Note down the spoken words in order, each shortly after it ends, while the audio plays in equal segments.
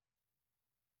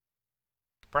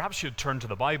perhaps you'd turn to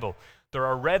the Bible. There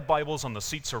are red Bibles on the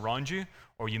seats around you,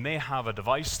 or you may have a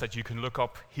device that you can look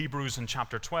up Hebrews in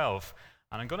chapter 12.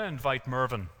 And I'm going to invite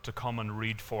Mervyn to come and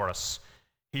read for us.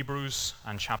 Hebrews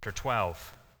and chapter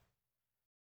 12.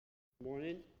 Good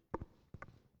morning.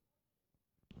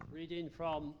 Reading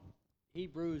from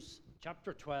Hebrews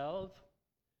chapter 12,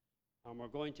 and we're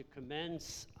going to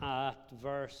commence at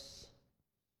verse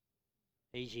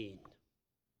 18.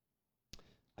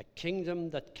 A kingdom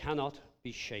that cannot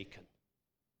be shaken.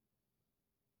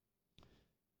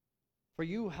 For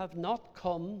you have not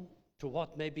come to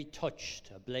what may be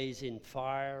touched, a blazing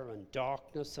fire and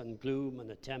darkness and gloom and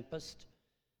a tempest,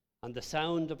 and the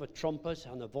sound of a trumpet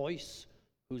and a voice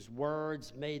whose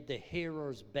words made the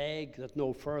hearers beg that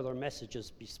no further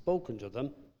messages be spoken to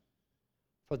them,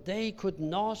 for they could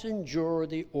not endure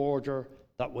the order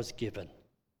that was given.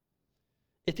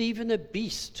 If even a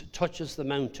beast touches the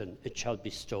mountain, it shall be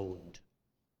stoned.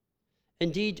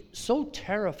 Indeed, so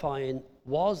terrifying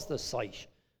was the sight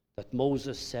that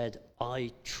Moses said,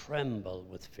 I tremble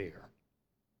with fear.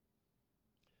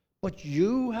 But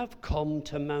you have come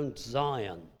to Mount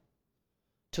Zion,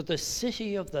 to the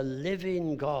city of the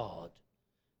living God,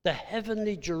 the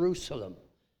heavenly Jerusalem,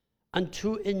 and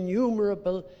to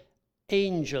innumerable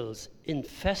angels in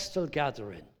festal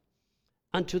gathering,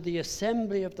 and to the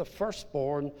assembly of the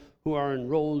firstborn who are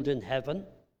enrolled in heaven,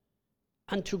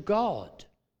 and to God,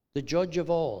 the judge of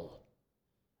all,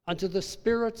 and to the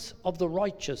spirits of the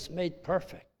righteous made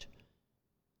perfect,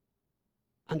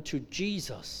 and to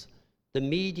Jesus, the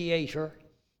mediator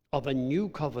of a new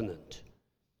covenant,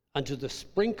 and to the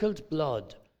sprinkled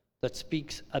blood that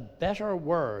speaks a better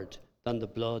word than the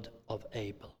blood of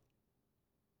Abel.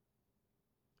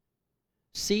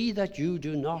 See that you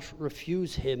do not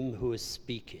refuse him who is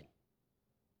speaking.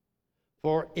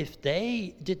 For if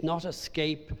they did not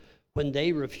escape when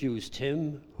they refused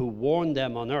him who warned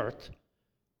them on earth,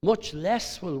 much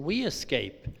less will we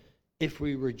escape if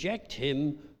we reject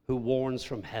him who warns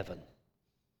from heaven.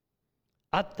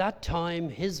 At that time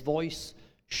his voice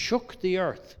shook the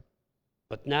earth,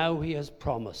 but now he has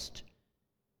promised,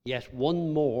 yet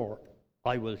one more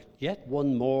I will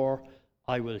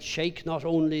shake not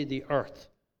only the earth,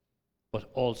 but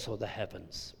also the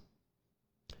heavens.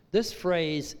 This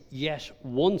phrase, yet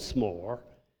once more,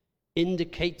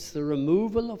 indicates the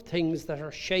removal of things that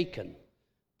are shaken,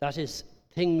 that is,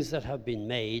 things that have been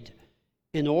made,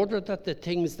 in order that the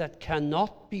things that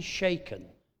cannot be shaken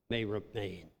may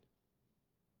remain.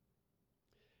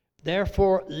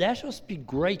 Therefore, let us be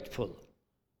grateful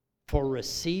for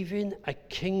receiving a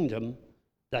kingdom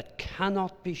that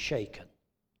cannot be shaken.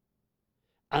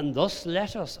 And thus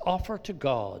let us offer to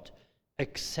God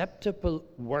acceptable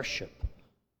worship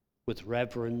with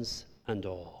reverence and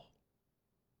awe.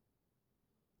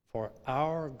 For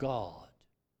our God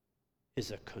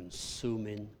is a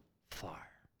consuming fire.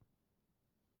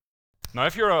 Now,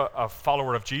 if you're a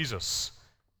follower of Jesus,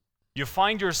 you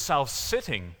find yourself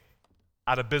sitting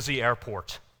at a busy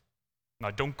airport.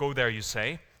 Now, don't go there, you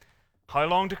say. How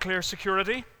long to clear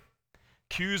security?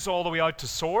 Queues all the way out to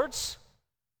Swords?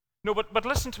 No, but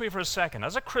listen to me for a second.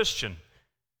 As a Christian,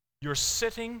 you're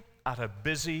sitting at a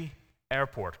busy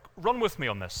airport. Run with me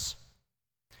on this.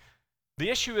 The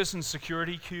issue isn't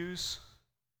security queues,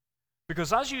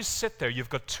 because as you sit there, you've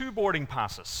got 2 boarding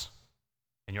passes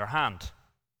in your hand.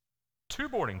 2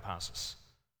 boarding passes.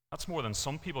 That's more than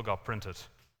some people got printed.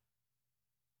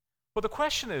 But the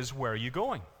question is, where are you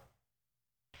going?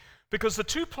 Because the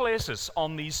 2 places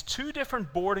on these 2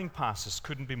 different boarding passes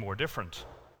couldn't be more different.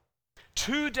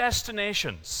 2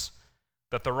 destinations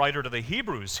that the writer to the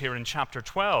Hebrews here in chapter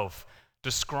 12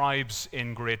 describes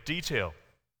in great detail.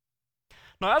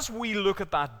 Now, as we look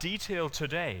at that detail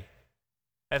today,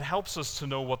 it helps us to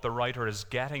know what the writer is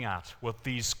getting at with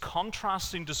these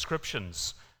contrasting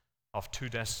descriptions of 2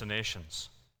 destinations.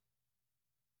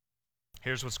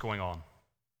 Here's what's going on.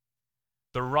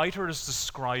 The writer is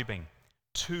describing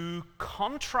 2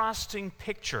 contrasting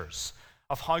pictures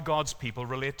of how God's people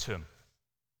relate to him.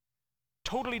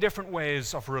 Totally different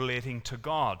ways of relating to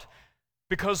God,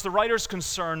 because the writer's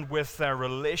concerned with their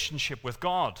relationship with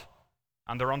God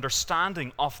and their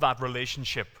understanding of that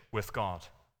relationship with God.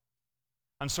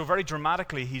 And so very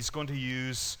dramatically, he's going to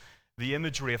use the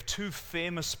imagery of 2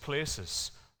 famous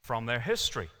places from their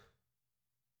history.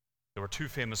 There were 2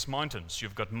 famous mountains.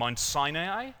 You've got Mount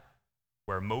Sinai,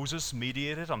 where Moses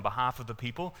mediated on behalf of the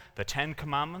people, the 10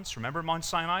 Commandments. Remember Mount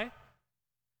Sinai?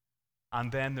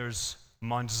 And then there's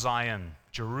Mount Zion,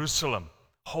 Jerusalem,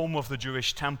 home of the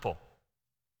Jewish temple.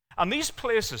 And these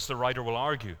places, the writer will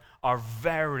argue, are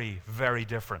very, very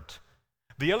different.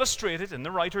 They illustrated in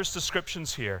the writer's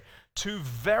descriptions here 2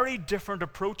 very different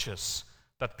approaches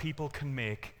that people can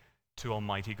make to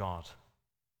Almighty God.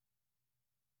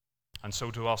 And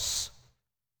so to us,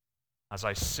 as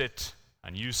I sit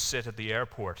and you sit at the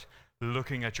airport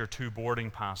looking at your 2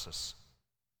 boarding passes.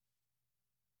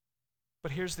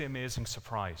 But here's the amazing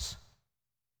surprise.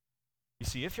 You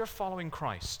see, if you're following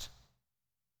Christ,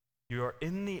 you are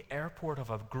in the airport of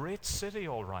a great city,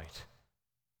 all right,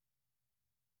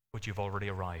 but you've already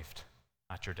arrived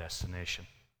at your destination.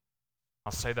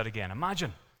 I'll say that again.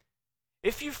 Imagine,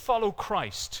 if you follow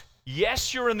Christ,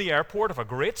 yes, you're in the airport of a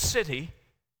great city,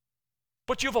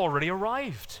 but you've already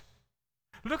arrived.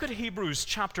 Look at Hebrews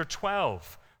chapter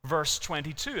 12, verse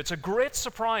 22. It's a great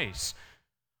surprise.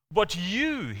 But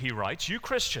you, he writes, you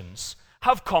Christians,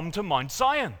 have come to Mount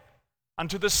Zion and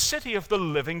to the city of the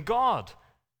living God,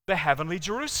 the heavenly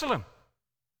Jerusalem.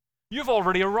 You've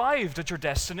already arrived at your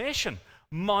destination,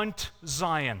 Mount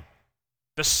Zion,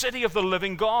 the city of the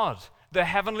living God, the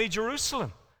heavenly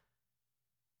Jerusalem.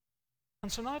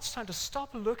 And so now it's time to stop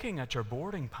looking at your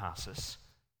boarding passes,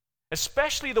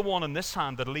 especially the one in this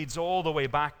hand that leads all the way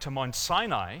back to Mount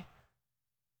Sinai.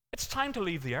 It's time to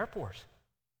leave the airport.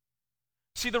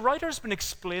 See, the writer's been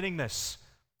explaining this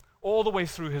all the way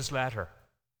through his letter.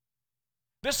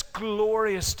 This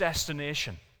glorious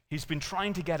destination he's been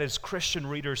trying to get his Christian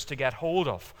readers to get hold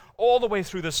of all the way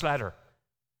through this letter.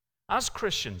 As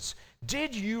Christians,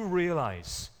 did you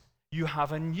realize you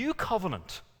have a new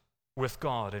covenant with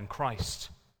God in Christ?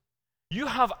 You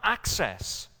have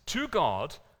access to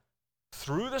God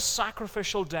through the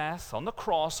sacrificial death on the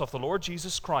cross of the Lord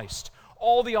Jesus Christ.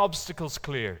 All the obstacles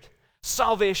cleared,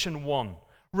 salvation won,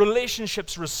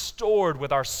 relationships restored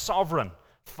with our sovereign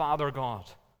Father God.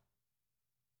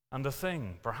 And the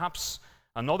thing, perhaps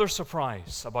another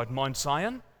surprise about Mount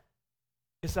Zion,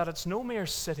 is that it's no mere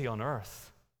city on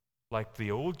earth like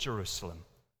the old Jerusalem.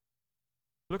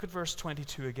 Look at verse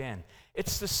 22 again.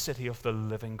 It's the city of the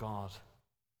living God.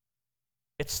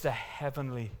 It's the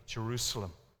heavenly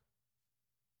Jerusalem.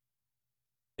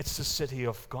 It's the city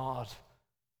of God.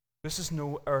 This is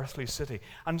no earthly city.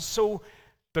 And so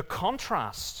the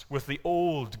contrast with the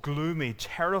old, gloomy,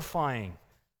 terrifying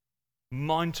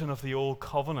mountain of the old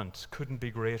covenant couldn't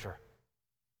be greater.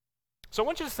 So I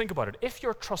want you to think about it. If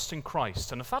you're trusting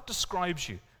Christ, and if that describes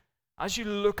you, as you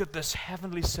look at this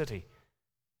heavenly city,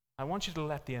 I want you to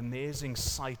let the amazing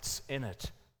sights in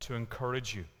it to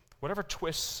encourage you, whatever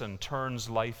twists and turns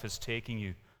life is taking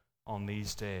you on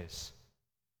these days.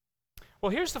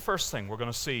 Well, here's the first thing we're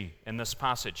going to see in this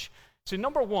passage. See,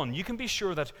 number one, you can be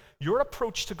sure that your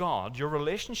approach to God, your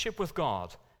relationship with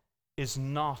God, is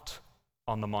not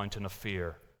on the mountain of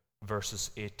fear,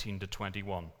 verses 18 to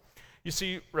 21. You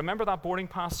see, remember that boarding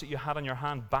pass that you had in your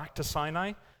hand back to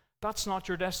Sinai? That's not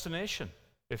your destination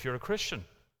if you're a Christian.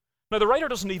 Now, the writer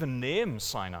doesn't even name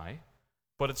Sinai,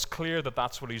 but it's clear that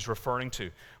that's what he's referring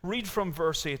to. Read from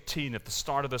verse 18 at the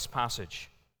start of this passage.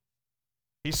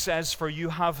 He says, "For you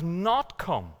have not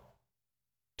come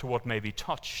to what may be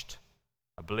touched,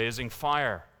 a blazing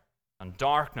fire, and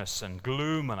darkness, and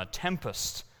gloom, and a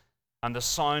tempest, and the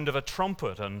sound of a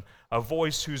trumpet, and a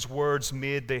voice whose words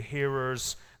made the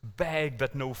hearers beg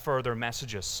that no further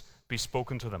messages be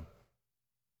spoken to them.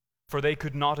 For they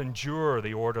could not endure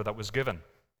the order that was given.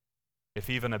 If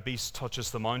even a beast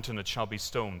touches the mountain, it shall be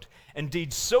stoned.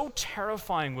 Indeed, so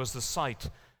terrifying was the sight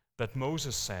that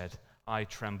Moses said, I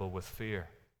tremble with fear."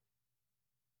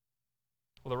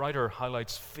 Well, the writer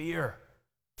highlights fear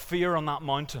on that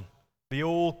mountain, the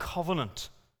old covenant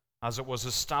as it was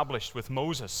established with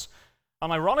Moses.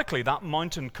 And ironically, that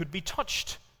mountain could be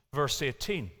touched, verse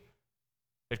 18.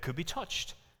 It could be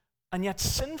touched. And yet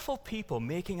sinful people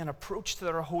making an approach to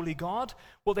their holy God,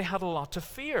 well, they had a lot to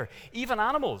fear. Even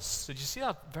animals, did you see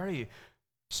that very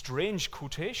strange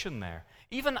quotation there?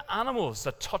 Even animals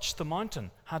that touched the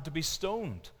mountain had to be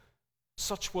stoned.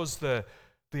 Such was the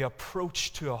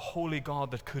approach to a holy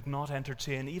God that could not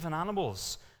entertain even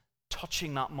animals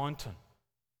touching that mountain.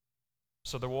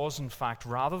 So there was, in fact,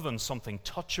 rather than something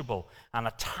touchable and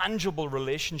a tangible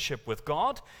relationship with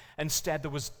God, instead there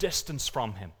was distance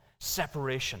from Him,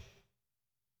 separation.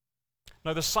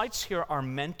 Now the sights here are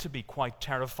meant to be quite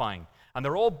terrifying, and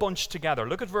they're all bunched together.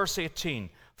 Look at verse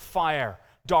 18. Fire,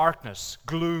 darkness,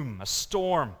 gloom, a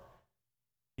storm.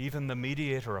 Even the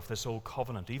mediator of this old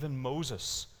covenant, even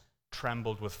Moses,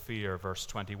 trembled with fear, verse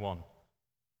 21.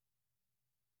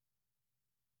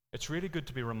 It's really good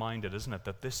to be reminded, isn't it,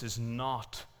 that this is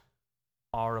not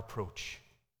our approach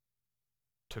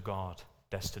to God,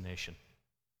 destination.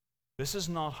 This is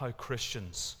not how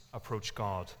Christians approach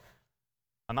God.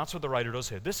 And that's what the writer does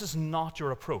here. This is not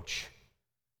your approach.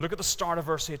 Look at the start of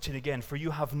verse 18 again. For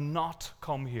you have not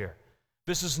come here.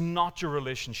 This is not your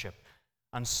relationship.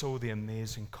 And so the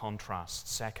amazing contrast,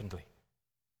 secondly.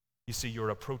 You see, your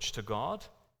approach to God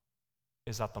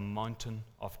is at the mountain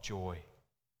of joy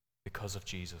because of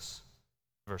Jesus.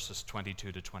 Verses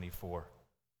 22 to 24.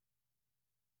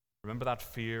 Remember that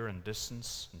fear and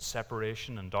distance and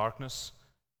separation and darkness?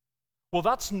 Well,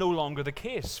 that's no longer the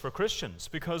case for Christians,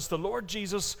 because the Lord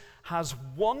Jesus has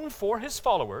won for his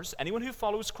followers, anyone who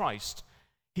follows Christ,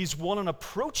 he's won an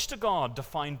approach to God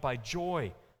defined by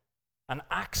joy and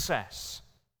access,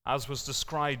 as was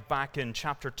described back in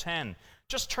chapter 10.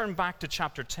 Just turn back to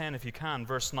chapter 10 if you can,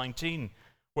 verse 19,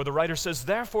 where the writer says,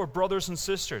 "Therefore, brothers and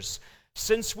sisters,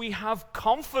 since we have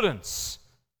confidence."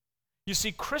 You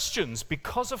see, Christians,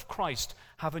 because of Christ,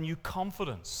 have a new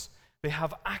confidence. They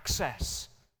have access.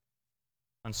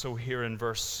 And so here in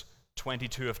verse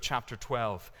 22 of chapter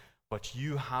 12, "But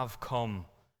you have come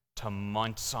to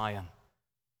Mount Zion,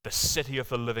 the city of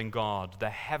the living God, the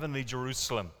heavenly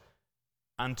Jerusalem,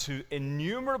 and to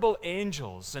innumerable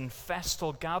angels in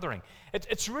festal gathering."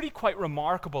 It's really quite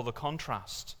remarkable, the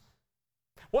contrast.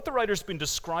 What the writer's been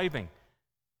describing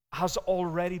has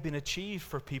already been achieved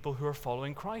for people who are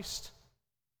following Christ.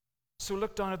 So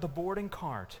look down at the boarding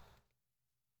card.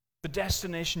 The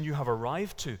destination you have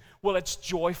arrived to, well, it's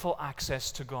joyful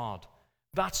access to God.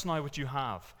 That's now what you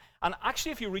have. And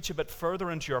actually, if you reach a bit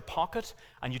further into your pocket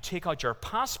and you take out your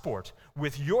passport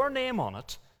with your name on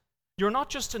it, you're not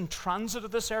just in transit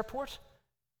at this airport.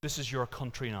 This is your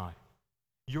country now.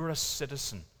 You're a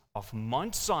citizen of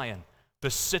Mount Zion,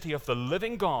 the city of the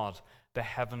living God, the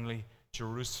heavenly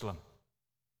Jerusalem.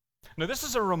 Now, this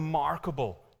is a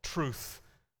remarkable truth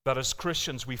that as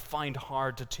Christians we find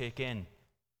hard to take in.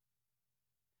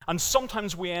 And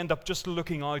sometimes we end up just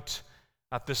looking out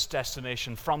at this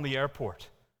destination from the airport.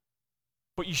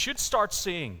 But you should start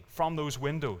seeing from those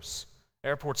windows.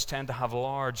 Airports tend to have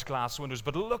large glass windows,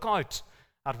 but look out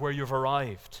at where you've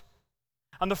arrived.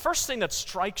 And the first thing that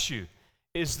strikes you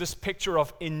is this picture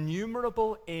of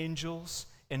innumerable angels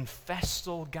in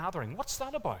festal gathering. What's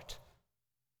that about?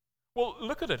 Well,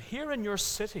 look at it. Here in your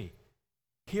city,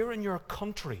 here in your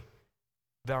country,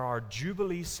 there are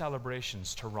Jubilee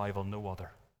celebrations to rival no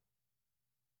other.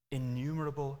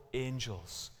 Innumerable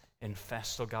angels in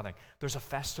festal gathering. There's a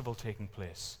festival taking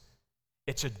place.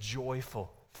 It's a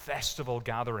joyful festival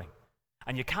gathering.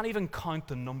 And you can't even count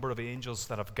the number of angels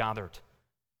that have gathered.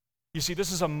 You see,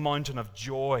 this is a mountain of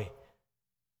joy.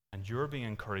 And you're being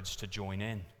encouraged to join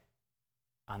in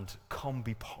and come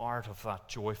be part of that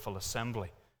joyful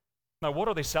assembly. Now, what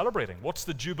are they celebrating? What's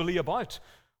the Jubilee about?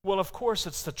 Well, of course,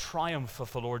 it's the triumph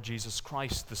of the Lord Jesus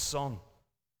Christ, the Son.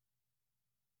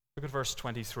 Look at verse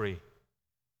 23.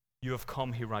 "You have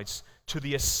come," he writes, "to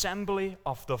the assembly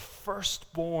of the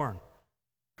firstborn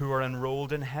who are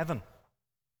enrolled in heaven."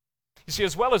 You see,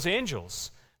 as well as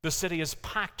angels, the city is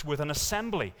packed with an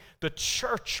assembly, the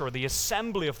church or the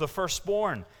assembly of the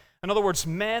firstborn. In other words,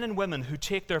 men and women who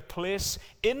take their place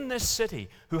in this city,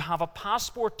 who have a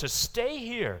passport to stay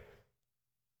here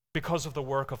because of the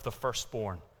work of the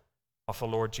firstborn of the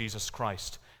Lord Jesus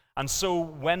Christ. And so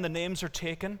when the names are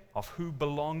taken of who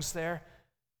belongs there,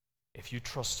 if you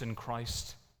trust in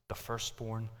Christ, the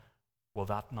firstborn, well,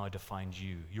 that now defines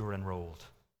you. You're enrolled.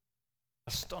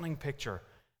 A stunning picture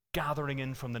gathering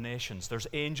in from the nations. There's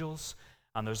angels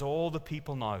and there's all the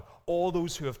people now, all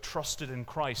those who have trusted in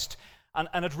Christ.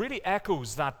 And it really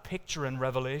echoes that picture in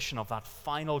Revelation of that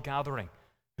final gathering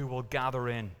who will gather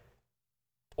in,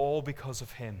 all because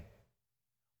of him,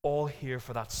 all here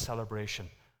for that celebration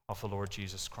of the Lord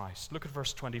Jesus Christ. Look at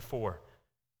verse 24.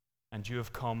 "And you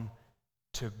have come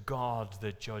to God,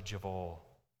 the judge of all,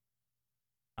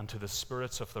 and to the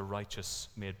spirits of the righteous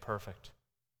made perfect."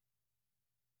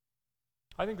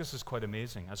 I think this is quite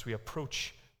amazing as we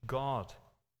approach God.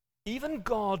 Even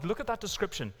God, look at that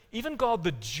description, even God,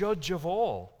 the judge of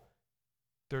all.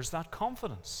 There's that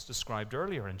confidence described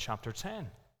earlier in chapter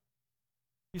 10.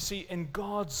 You see, in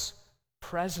God's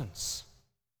presence,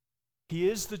 he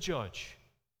is the judge.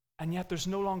 And yet there's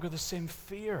no longer the same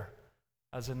fear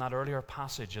as in that earlier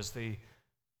passage as they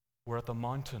were at the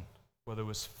mountain where there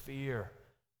was fear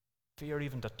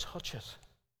even to touch it.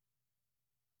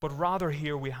 But rather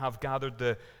here we have gathered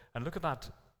and look at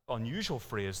that unusual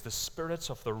phrase, "the spirits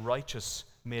of the righteous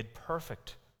made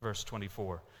perfect," verse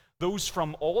 24. Those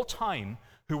from all time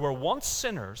who were once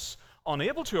sinners,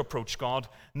 unable to approach God,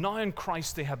 now in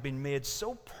Christ they have been made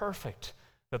so perfect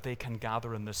that they can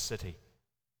gather in this city.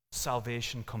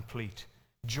 Salvation complete,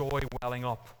 joy welling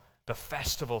up, the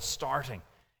festival starting.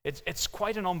 It's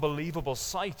quite an unbelievable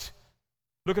sight.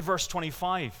 Look at verse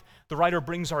 25. The writer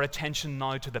brings our attention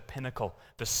now to the pinnacle,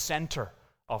 the center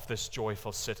of this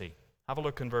joyful city. Have a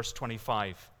look in verse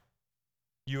 25.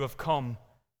 "You have come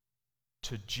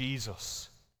to Jesus,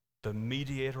 the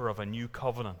mediator of a new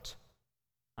covenant,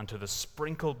 and to the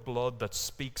sprinkled blood that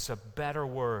speaks a better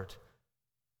word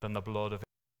than the blood of...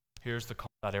 Here's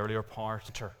that earlier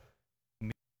part.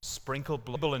 Sprinkled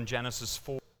blood in Genesis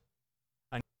 4.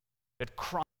 And it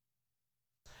cries.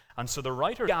 And so the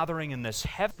writer gathering in this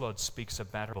heavy blood speaks a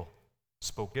better,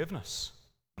 spoke forgiveness.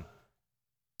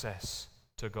 Says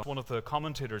to God. One of the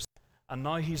commentators, and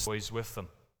now he's always with them.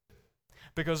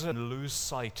 Because they lose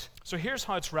sight. So here's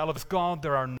how it's relevant. With God,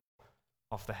 there are no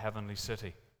of the heavenly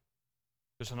city.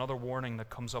 There's another warning that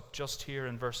comes up just here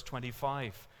in verse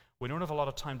 25. We don't have a lot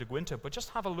of time to go into it, but just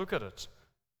have a look at it.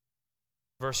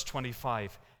 Verse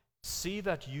 25. See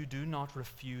that you do not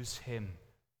refuse him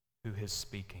who is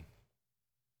speaking.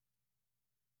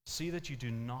 See that you do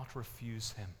not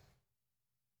refuse him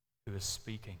who is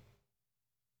speaking.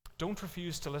 Don't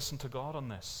refuse to listen to God on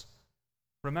this.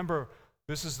 Remember,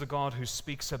 this is the God who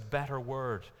speaks a better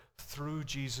word through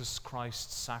Jesus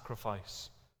Christ's sacrifice.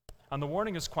 And the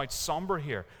warning is quite somber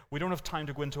here. We don't have time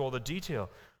to go into all the detail.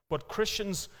 But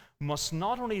Christians must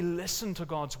not only listen to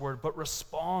God's word, but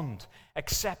respond,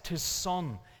 accept his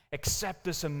Son, accept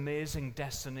this amazing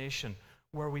destination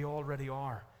where we already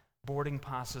are. Boarding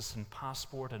passes and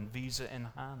passport and visa in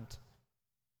hand.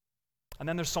 And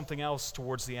then there's something else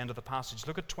towards the end of the passage.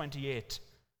 Look at 28.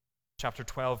 Chapter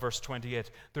 12, verse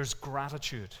 28. There's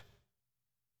gratitude.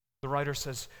 The writer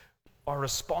says, our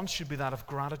response should be that of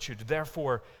gratitude.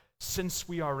 Therefore, since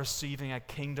we are receiving a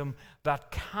kingdom that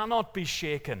cannot be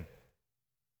shaken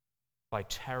by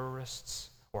terrorists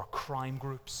or crime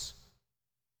groups,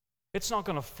 it's not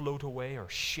going to float away or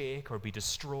shake or be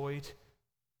destroyed.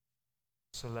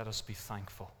 So let us be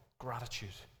thankful. Gratitude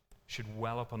should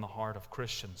well up in the heart of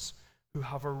Christians who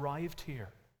have arrived here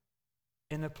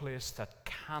in a place that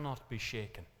cannot be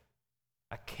shaken,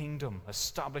 a kingdom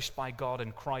established by God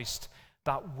in Christ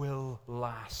that will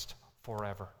last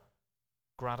forever.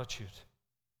 Gratitude.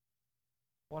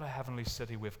 What a heavenly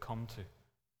city we've come to.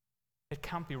 It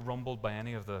can't be rumbled by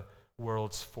any of the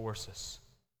world's forces.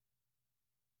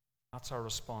 That's our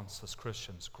response as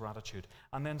Christians, gratitude.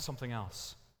 And then something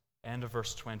else. End of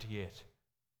verse 28,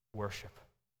 worship.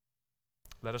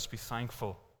 Let us be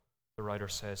thankful, the writer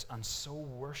says, and so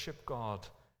worship God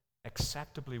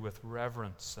acceptably with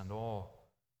reverence and awe,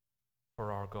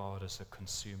 for our God is a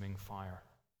consuming fire.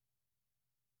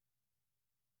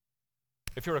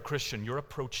 If you're a Christian, your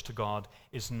approach to God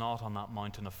is not on that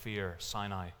mountain of fear,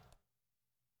 Sinai.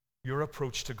 Your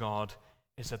approach to God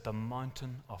is at the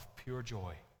mountain of pure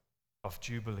joy, of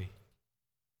jubilee,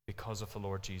 because of the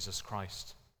Lord Jesus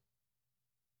Christ.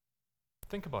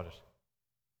 Think about it.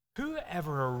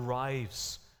 Whoever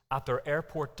arrives at their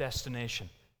airport destination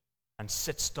and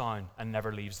sits down and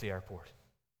never leaves the airport?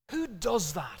 Who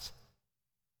does that?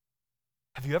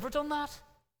 Have you ever done that?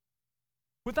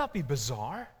 Would that be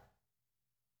bizarre?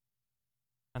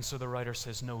 And so the writer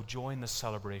says, no, join the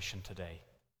celebration today,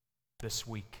 this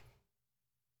week.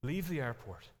 Leave the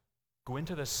airport. Go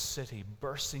into this city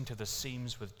bursting to the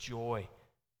seams with joy.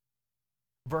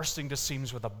 Bursting to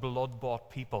seams with a blood-bought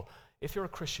people. If you're a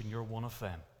Christian, you're one of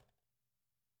them.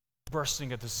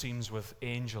 Bursting at the seams with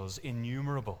angels,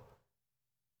 innumerable.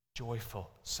 Joyful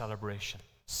celebration,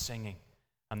 singing.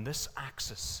 And this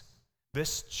axis,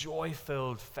 this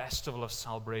joy-filled festival of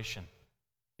celebration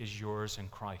is yours in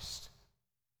Christ.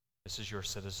 This is your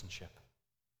citizenship.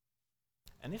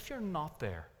 And if you're not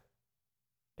there,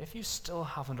 if you still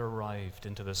haven't arrived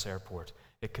into this airport,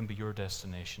 it can be your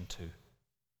destination too.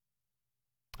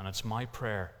 And it's my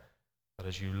prayer that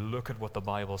as you look at what the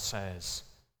Bible says,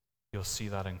 you'll see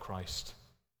that in Christ,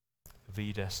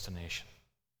 the destination,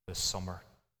 this summer,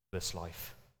 this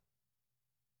life.